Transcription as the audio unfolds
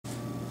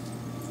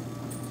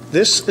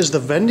This is the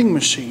vending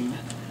machine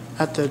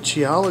at the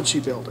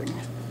geology building.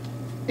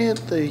 At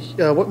the,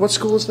 what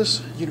school is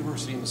this?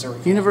 University of Missouri.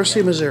 University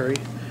of Missouri.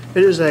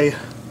 It is a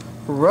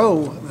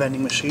Rowe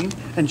vending machine,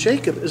 and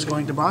Jacob is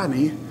going to buy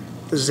me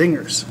the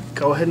zingers.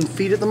 Go ahead and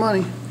feed it the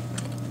money.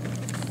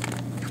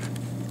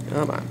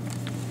 Come on.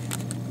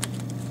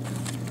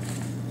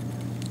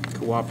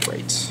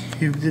 Cooperate.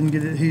 He didn't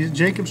get it.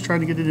 Jacob's trying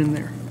to get it in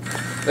there.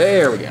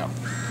 There we go.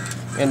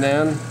 And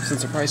then,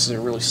 since the prices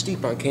are really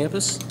steep on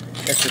campus,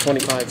 extra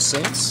 25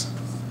 cents.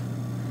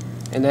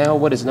 And now,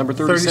 what is it, number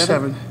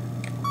 37? 37.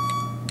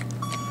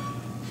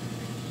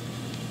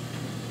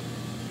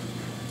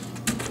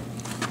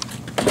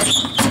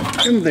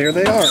 And there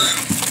they are.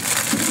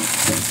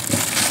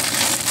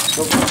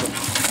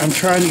 I'm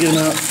trying to get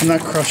them out. I'm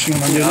not crushing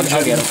them. I'm doing it.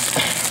 I'll get them.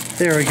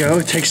 There we go.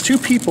 It takes 2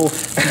 people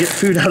to get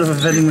food out of a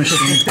vending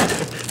machine.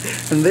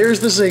 And there's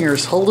the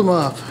zingers. Hold them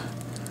up.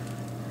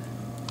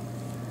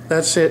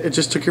 That's it. It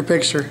just took your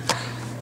picture.